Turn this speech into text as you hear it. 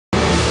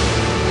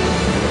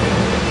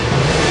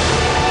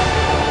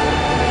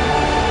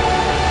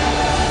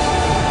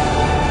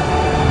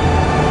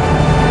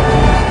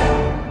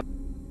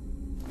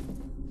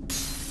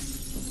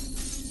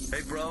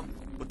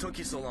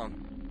so long.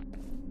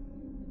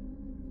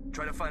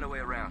 Try to find a way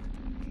around.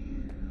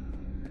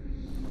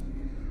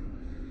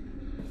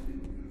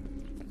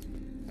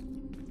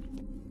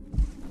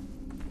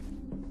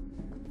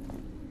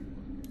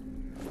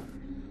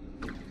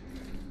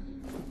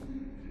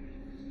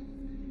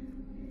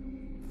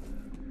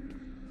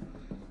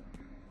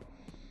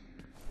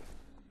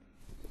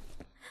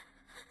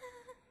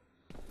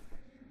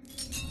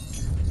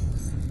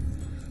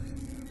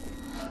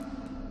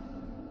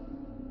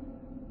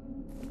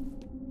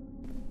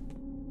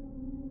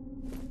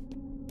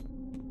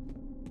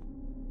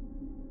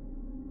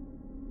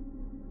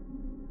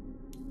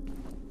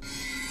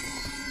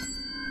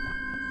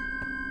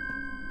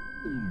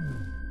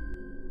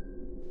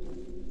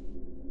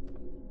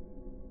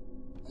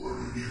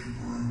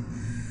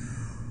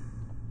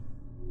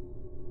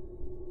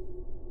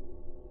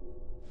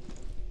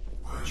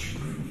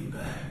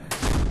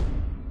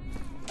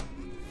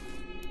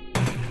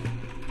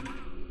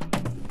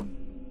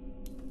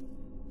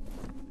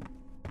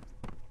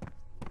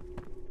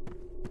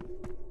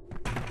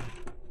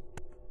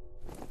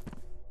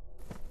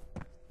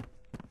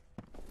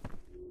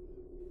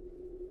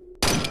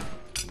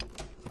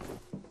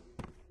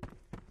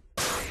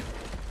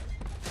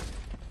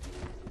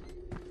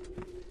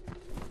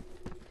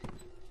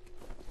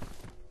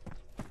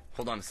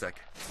 Hold on a sec.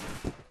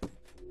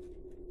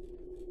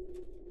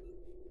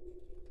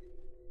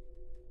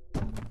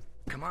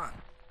 Come on.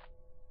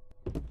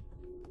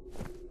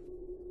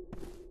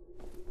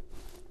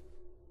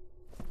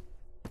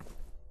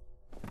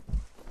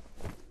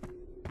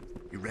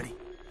 You ready?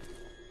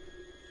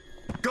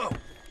 Go!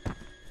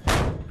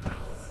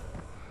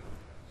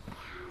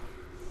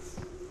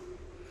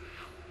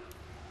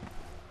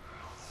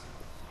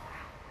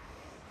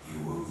 You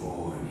were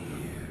born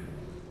here,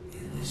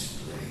 in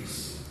this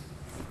place.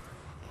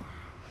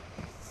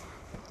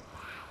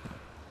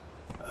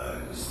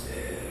 I was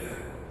there.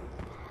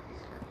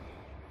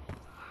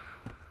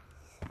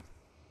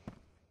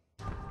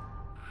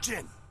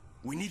 Jin,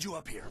 we need you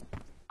up here. On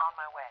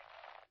my way.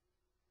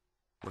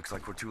 Looks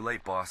like we're too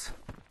late, boss.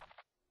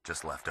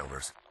 Just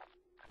leftovers.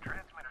 The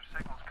transmitter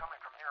signal's coming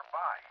from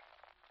nearby.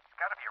 It's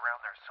gotta be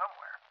around there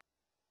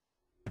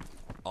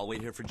somewhere. I'll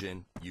wait here for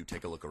Jin. You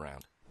take a look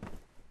around.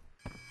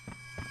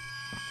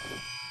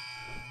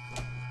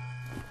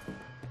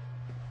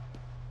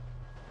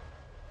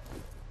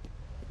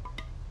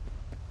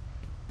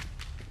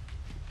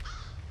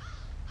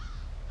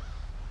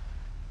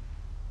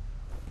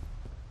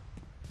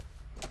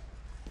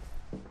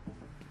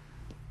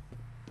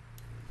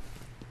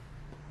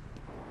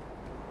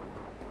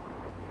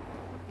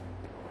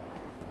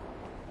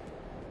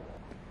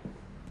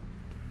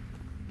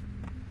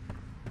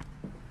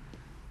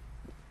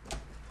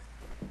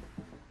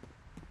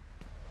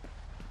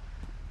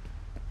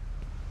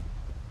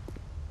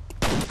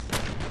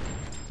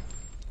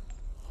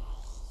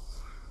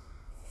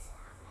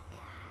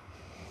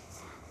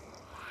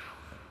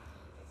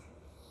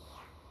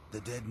 The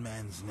dead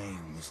man's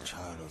name was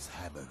Charles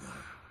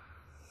Haberger.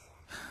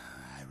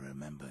 I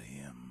remember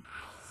him.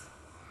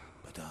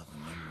 But are the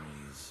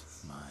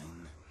memories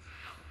mine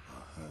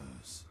or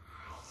hers?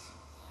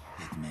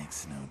 It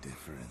makes no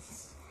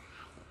difference.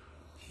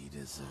 He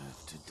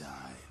deserved to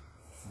die.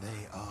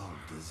 They all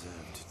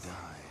deserve to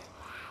die.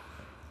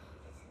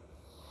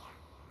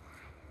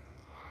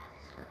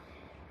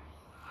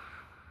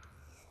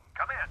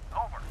 Come in,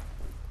 over.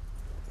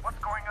 What's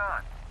going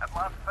on? I've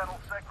lost federal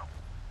signal.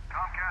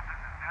 Comcast, this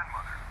is Dead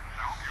Mother.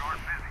 I hope you aren't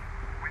busy.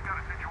 We've got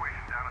a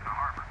situation down at the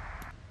harbor.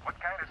 What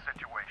kind of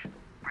situation?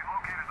 We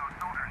located those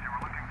soldiers you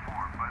were looking for,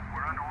 but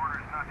we're under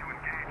orders not to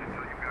engage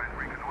until you guys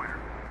reconnoiter.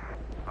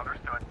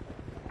 Understood.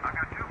 I've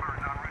got 2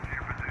 birds en route to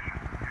your position.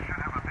 You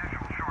should have a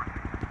visual shortly.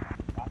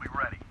 We'll be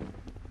ready.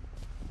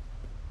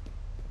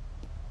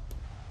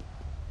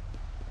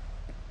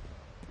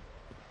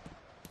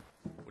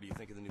 What do you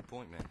think of the new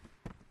point, man?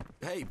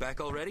 Hey, back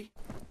already?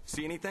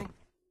 See anything?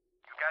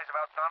 You guys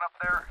about done up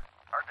there?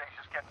 Our day's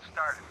just getting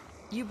started.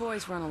 You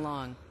boys run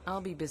along. I'll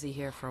be busy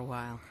here for a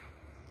while.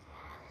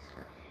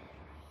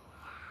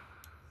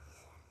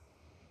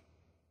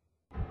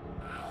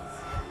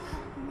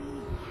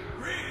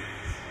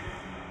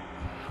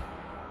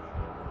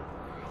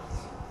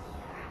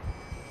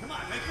 Come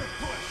on, make her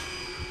push!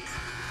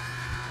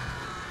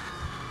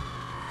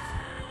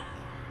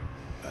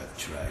 I've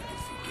tried to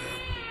forget.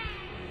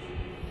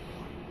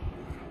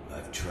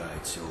 I've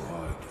tried so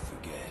hard to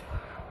forget.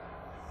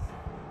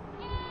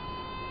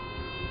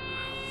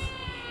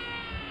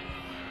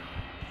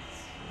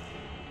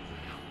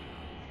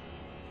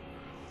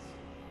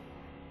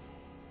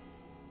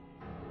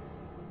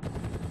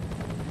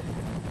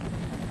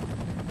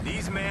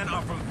 These men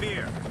are from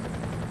F.E.A.R.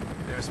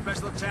 They're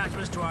special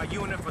attachments to our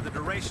unit for the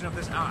duration of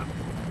this op.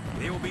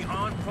 They will be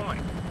on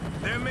point.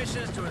 Their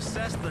mission is to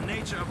assess the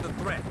nature of the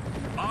threat.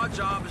 Our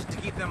job is to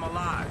keep them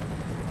alive.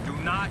 Do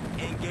not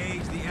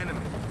engage the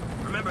enemy.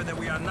 Remember that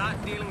we are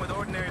not dealing with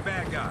ordinary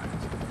bad guys.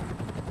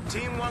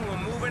 Team 1 will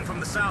move in from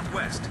the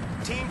southwest.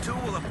 Team 2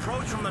 will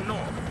approach from the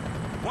north.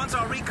 Once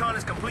our recon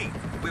is complete,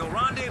 we'll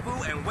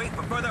rendezvous and wait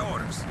for further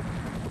orders.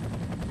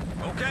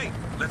 Okay,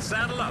 let's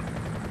saddle up.